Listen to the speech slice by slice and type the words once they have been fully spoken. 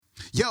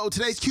Yo,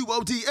 today's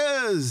QOD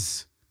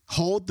is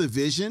hold the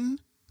vision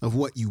of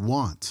what you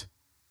want.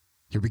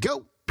 Here we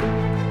go.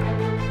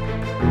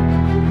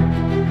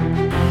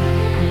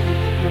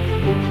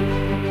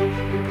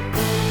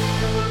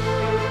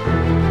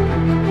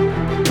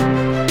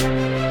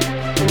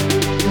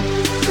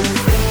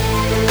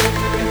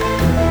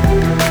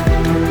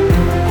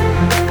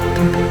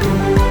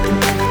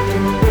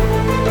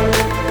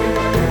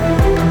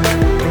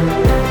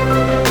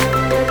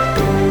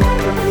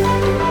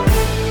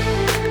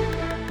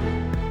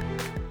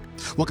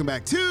 Welcome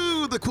back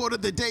to the Quote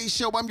of the Day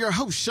Show. I'm your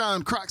host,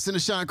 Sean Croxton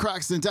of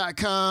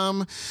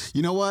SeanCroxton.com.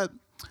 You know what?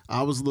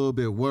 I was a little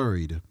bit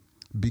worried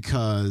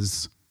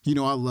because,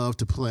 I love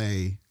to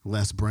play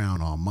Les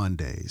Brown on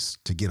Mondays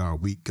to get our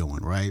week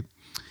going, right?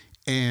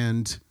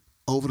 And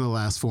over the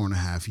last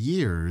 4.5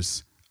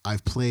 years,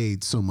 I've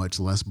played so much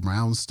Les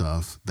Brown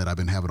stuff that I've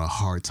been having a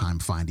hard time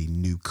finding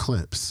new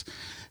clips.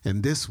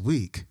 And this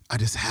week, I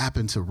just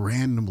happened to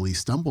randomly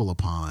stumble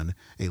upon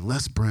a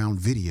Les Brown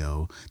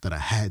video that I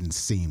hadn't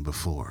seen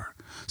before.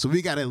 So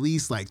we got at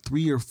least like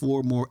 3 or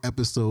 4 more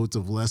episodes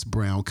of Les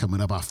Brown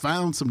coming up. I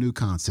found some new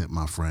content,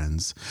 my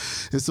friends.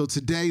 And so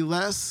today,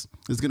 Les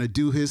is going to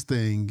do his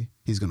thing.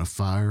 He's going to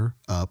fire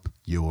up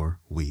your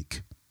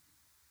week.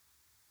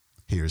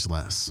 Here's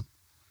Les.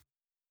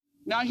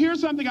 Now,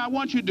 here's something I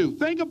want you to do.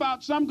 Think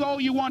about some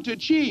goal you want to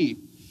achieve.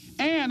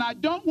 And I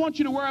don't want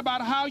you to worry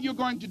about how you're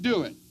going to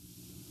do it.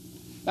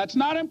 That's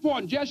not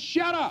important. Just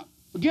shut up.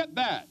 Forget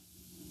that.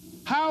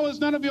 How is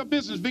none of your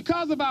business.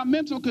 Because of our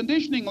mental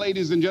conditioning,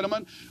 ladies and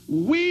gentlemen,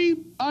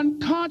 we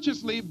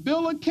unconsciously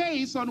build a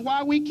case on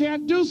why we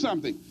can't do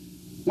something.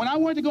 When I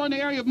wanted to go in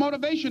the area of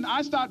motivation,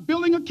 I started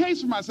building a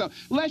case for myself.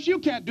 Les, you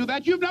can't do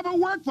that. You've never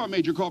worked for a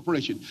major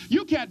corporation.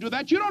 You can't do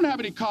that. You don't have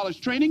any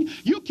college training.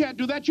 You can't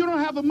do that. You don't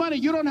have the money.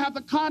 You don't have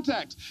the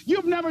contacts.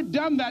 You've never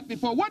done that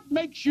before. What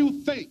makes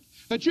you think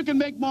that you can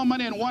make more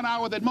money in 1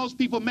 hour than most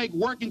people make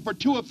working for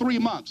 2 or 3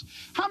 months?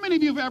 How many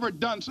of you have ever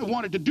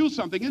wanted to do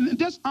something? And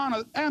just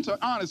answer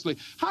honestly.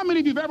 How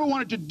many of you have ever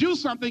wanted to do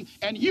something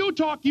and you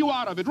talk you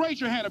out of it? Raise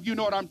your hand if you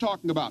know what I'm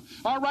talking about.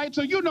 All right?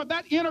 So you know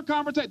that inner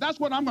conversation, that's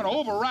what I'm going to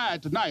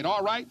override tonight,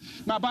 all right?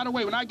 Now, by the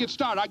way, when I get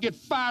started, I get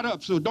fired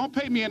up, so don't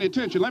pay me any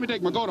attention. Let me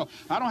take my go to.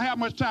 I don't have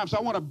much time, so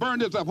I want to burn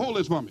this up. Hold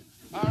this for me.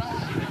 All right?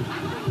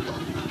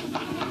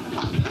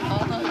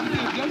 All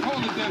right. Just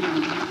hold it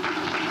there.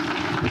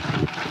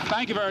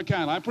 Thank you very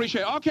kindly. I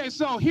appreciate it. Okay,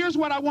 so here's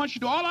what I want you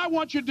to do. All I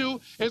want you to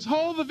do is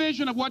hold the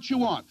vision of what you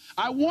want.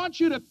 I want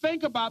you to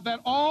think about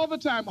that all the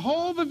time.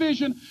 Hold the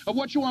vision of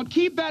what you want.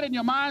 Keep that in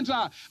your mind's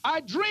eye.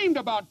 I dreamed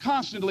about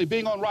constantly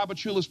being on Robert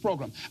Shula's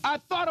program. I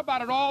thought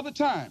about it all the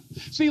time.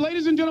 See,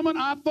 ladies and gentlemen,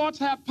 our thoughts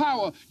have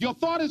power. Your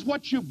thought is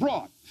what you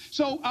brought.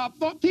 So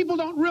people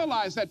don't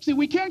realize that. See,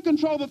 we can't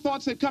control the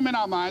thoughts that come in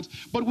our minds,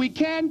 but we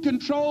can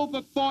control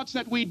the thoughts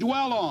that we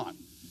dwell on.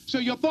 So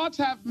your thoughts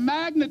have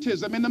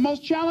magnetism, and the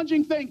most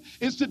challenging thing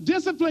is to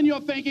discipline your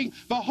thinking,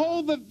 to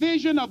hold the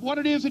vision of what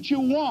it is that you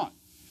want.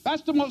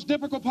 That's the most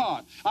difficult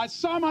part. I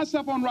saw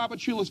myself on Robert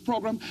Shula's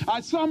program. I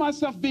saw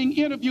myself being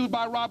interviewed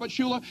by Robert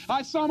Shula.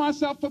 I saw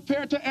myself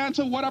prepared to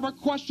answer whatever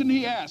question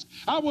he asked.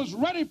 I was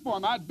ready for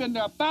him. I'd been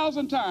there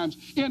 1,000 times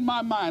in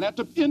my mind. At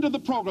the end of the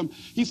program,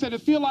 he said,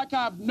 "It feels like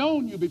I've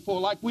known you before,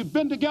 like we've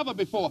been together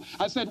before."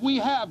 I said, "We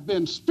have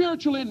been,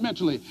 spiritually and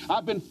mentally.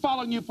 I've been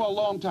following you for a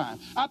long time."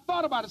 I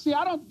thought about it. See,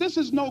 this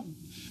is no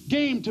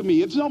game to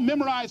me. It's no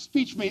memorized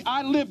speech for me.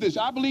 I live this.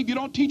 I believe you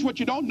don't teach what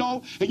you don't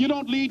know, and you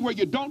don't lead where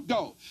you don't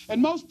go.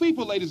 And most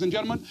people, ladies and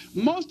gentlemen,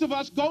 most of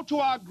us go to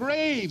our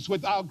graves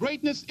with our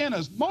greatness in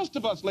us. Most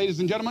of us, ladies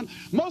and gentlemen,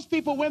 most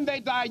people, when they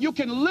die, you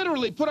can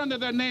literally put under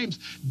their names,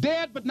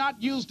 dead but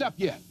not used up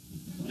yet.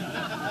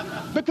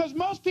 Because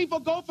most people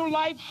go through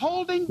life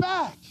holding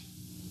back.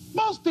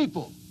 Most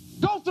people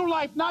go through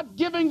life not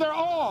giving their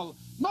all.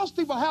 Most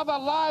people have their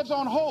lives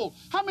on hold.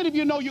 How many of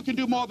you know you can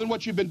do more than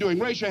what you've been doing?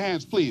 Raise your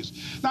hands,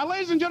 please. Now,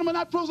 ladies and gentlemen,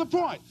 that proves a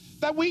point.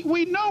 That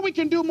we know we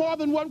can do more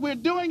than what we're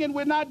doing, and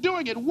we're not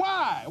doing it.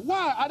 Why?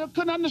 Why? I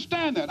couldn't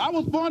understand that. I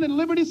was born in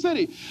Liberty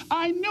City.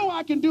 I knew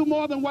I can do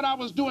more than what I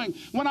was doing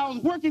when I was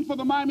working for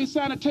the Miami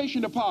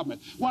Sanitation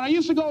Department. When I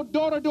used to go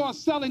door to door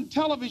selling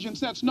television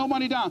sets, no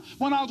money down.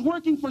 When I was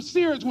working for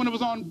Sears when it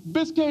was on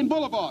Biscayne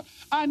Boulevard.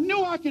 I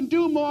knew I can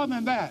do more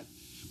than that.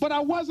 But I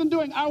wasn't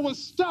doing, I was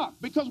stuck,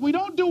 because we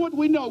don't do what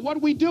we know.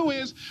 What we do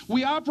is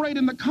we operate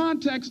in the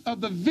context of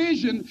the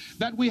vision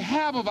that we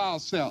have of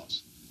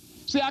ourselves.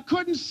 See, I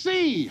couldn't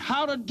see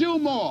how to do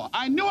more.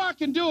 I knew I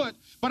can do it,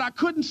 but I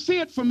couldn't see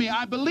it for me.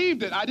 I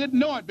believed it. I didn't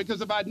know it,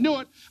 because if I knew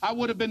it, I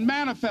would have been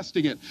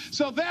manifesting it.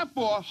 So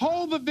therefore,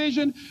 hold the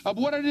vision of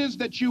what it is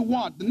that you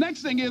want. The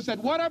next thing is that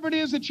whatever it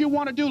is that you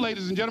want to do,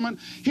 ladies and gentlemen,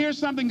 here's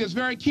something that's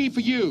very key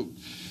for you.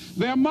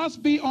 There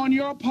must be on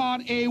your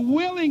part a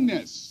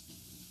willingness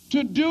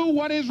to do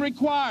what is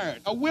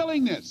required, a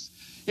willingness.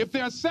 If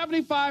there are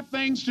 75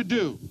 things to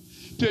do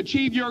to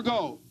achieve your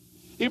goal,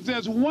 if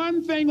there's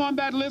one thing on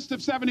that list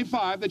of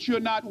 75 that you're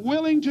not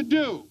willing to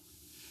do,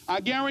 I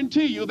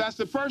guarantee you that's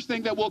the first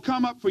thing that will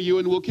come up for you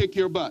and will kick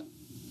your butt.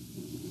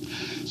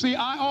 See,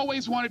 I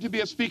always wanted to be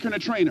a speaker and a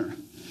trainer.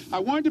 I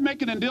wanted to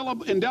make an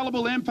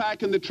indelible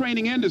impact in the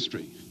training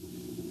industry.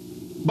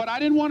 But I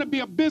didn't want to be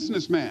a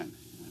businessman.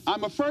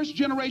 I'm a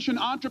first-generation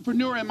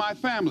entrepreneur in my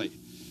family.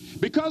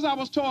 Because I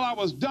was told I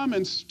was dumb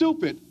and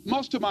stupid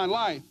most of my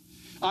life,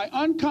 I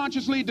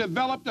unconsciously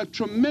developed a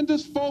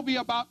tremendous phobia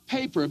about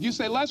paper. If you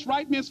say, Les,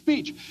 write me a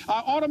speech,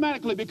 I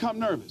automatically become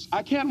nervous.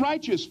 I can't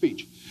write you a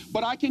speech,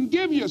 but I can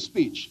give you a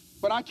speech.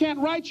 But I can't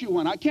write you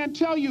one. I can't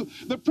tell you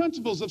the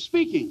principles of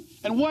speaking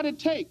and what it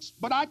takes,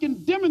 but I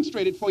can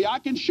demonstrate it for you. I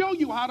can show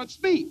you how to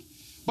speak,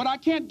 but I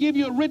can't give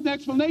you a written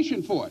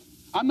explanation for it.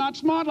 I'm not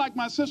smart like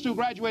my sister who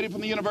graduated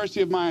from the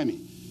University of Miami,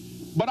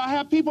 but I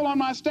have people on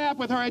my staff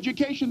with her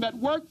education that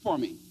work for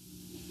me.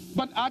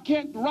 But I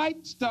can't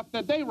write stuff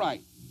that they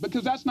write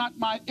because that's not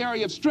my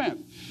area of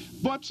strength.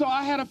 But so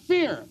I had a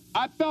fear.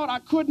 I felt I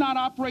could not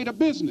operate a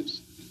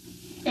business.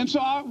 And so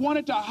I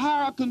wanted to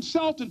hire a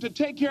consultant to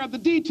take care of the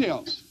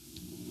details.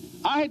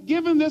 I had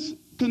given this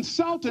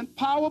consultant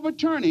power of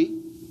attorney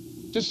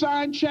to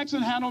sign checks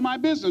and handle my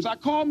business. I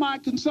called my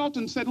consultant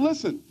and said,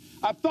 listen,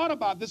 I've thought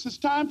about this. It's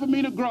time for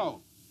me to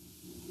grow.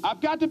 I've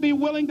got to be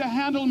willing to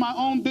handle my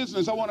own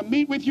business. I want to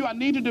meet with you. I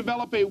need to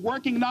develop a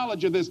working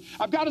knowledge of this.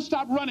 I've got to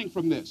stop running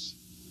from this.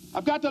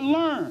 I've got to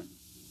learn,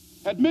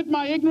 admit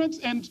my ignorance,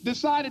 and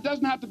decide it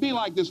doesn't have to be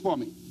like this for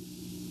me.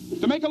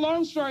 To make a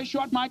long story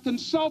short, my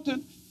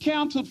consultant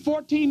canceled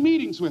 14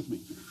 meetings with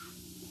me.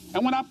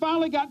 And when I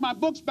finally got my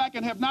books back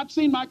and have not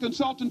seen my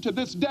consultant to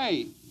this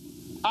day,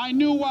 I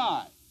knew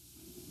why.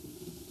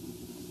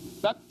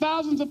 That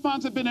thousands of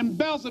funds have been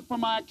embezzled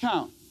from my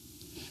account.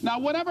 Now,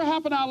 whatever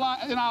happened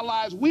in our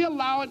lives, we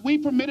allow it, we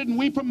permit it, and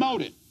we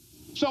promote it.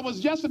 So it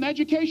was just an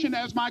education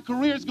as my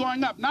career is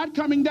going up, not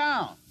coming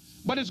down,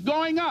 but it's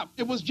going up.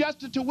 It was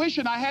just a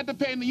tuition I had to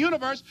pay in the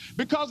universe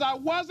because I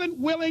wasn't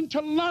willing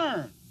to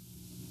learn.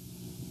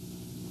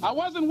 I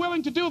wasn't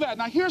willing to do that.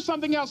 Now, here's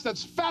something else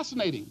that's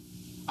fascinating.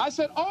 I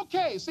said,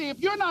 okay, see, if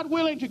you're not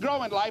willing to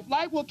grow in life,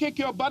 life will kick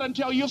your butt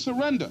until you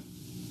surrender.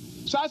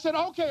 So I said,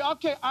 okay,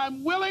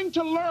 I'm willing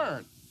to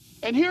learn.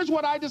 And here's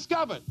what I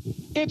discovered.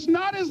 It's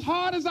not as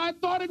hard as I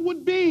thought it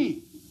would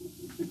be.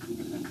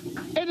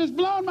 It has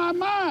blown my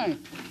mind.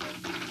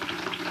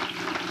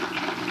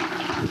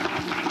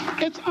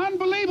 It's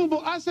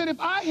unbelievable. I said, if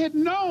I had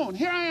known,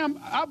 here I am,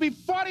 I'll be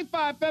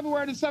 45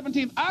 February the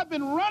 17th. I've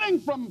been running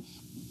from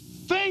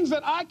things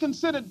that I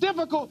consider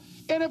difficult.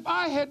 And if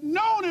I had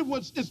known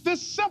it's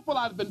this simple,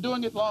 I'd have been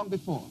doing it long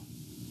before.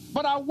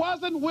 But I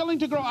wasn't willing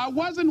to grow. I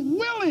wasn't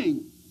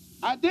willing.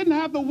 I didn't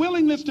have the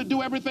willingness to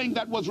do everything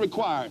that was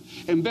required.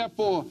 And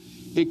therefore,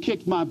 it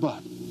kicked my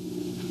butt.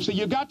 So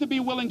you got to be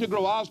willing to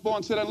grow.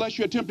 Osborne said, unless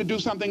you attempt to do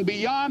something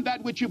beyond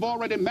that which you've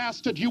already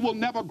mastered, you will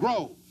never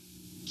grow.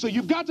 So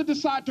you've got to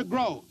decide to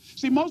grow.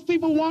 See, most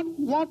people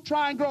won't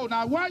try and grow.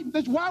 Now, why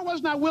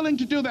wasn't I willing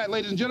to do that,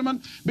 ladies and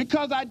gentlemen?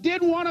 Because I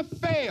didn't want to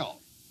fail.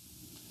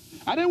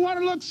 I didn't want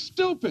to look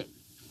stupid.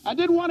 I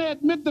didn't want to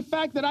admit the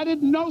fact that I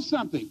didn't know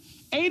something.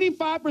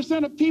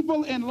 85% of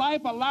people in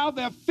life allow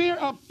their fear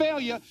of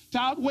failure to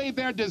outweigh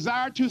their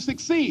desire to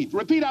succeed.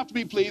 Repeat after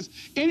me, please.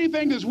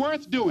 Anything that's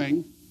worth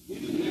doing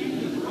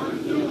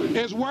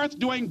is worth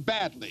doing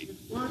badly.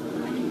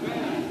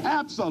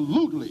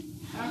 Absolutely.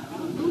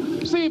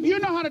 See, if you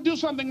know how to do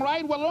something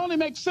right, well, it only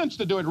makes sense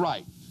to do it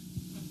right.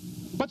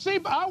 But see,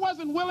 I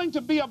wasn't willing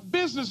to be a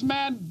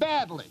businessman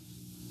badly.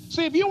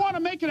 See, if you want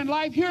to make it in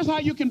life, here's how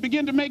you can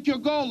begin to make your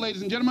goal,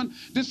 ladies and gentlemen.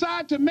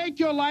 Decide to make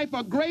your life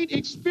a great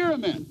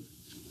experiment.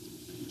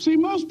 See,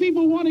 most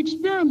people want to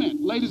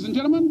experiment, ladies and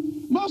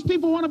gentlemen. Most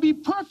people want to be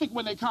perfect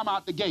when they come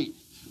out the gate.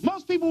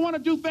 Most people want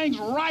to do things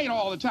right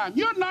all the time.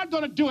 You're not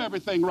going to do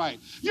everything right.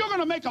 You're going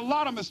to make a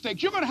lot of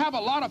mistakes. You're going to have a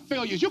lot of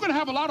failures. You're going to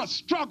have a lot of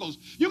struggles.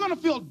 You're going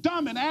to feel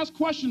dumb and ask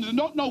questions and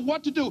don't know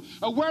what to do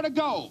or where to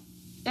go.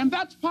 And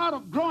that's part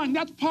of growing.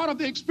 That's part of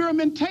the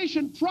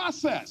experimentation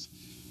process.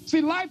 See,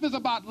 life is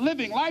about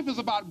living. Life is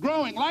about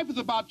growing. Life is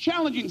about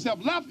challenging yourself.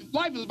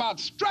 Life is about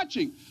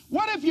stretching.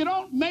 What if you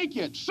don't make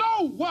it? So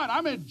what?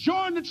 I'm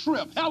enjoying the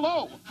trip.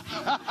 Hello.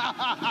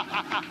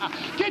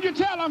 Can you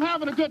tell I'm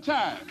having a good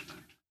time?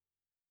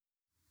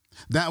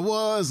 That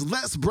was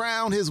Les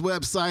Brown. His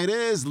website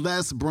is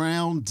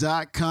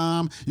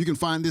lesbrown.com. You can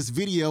find this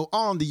video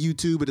on the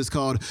YouTube. It is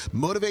called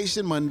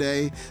Motivation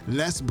Monday,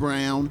 Les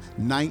Brown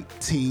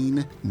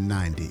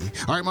 1990.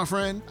 All right, my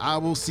friend, I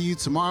will see you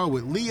tomorrow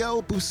with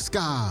Leo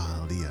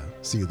Buscaglia.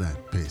 See you then.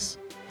 Peace.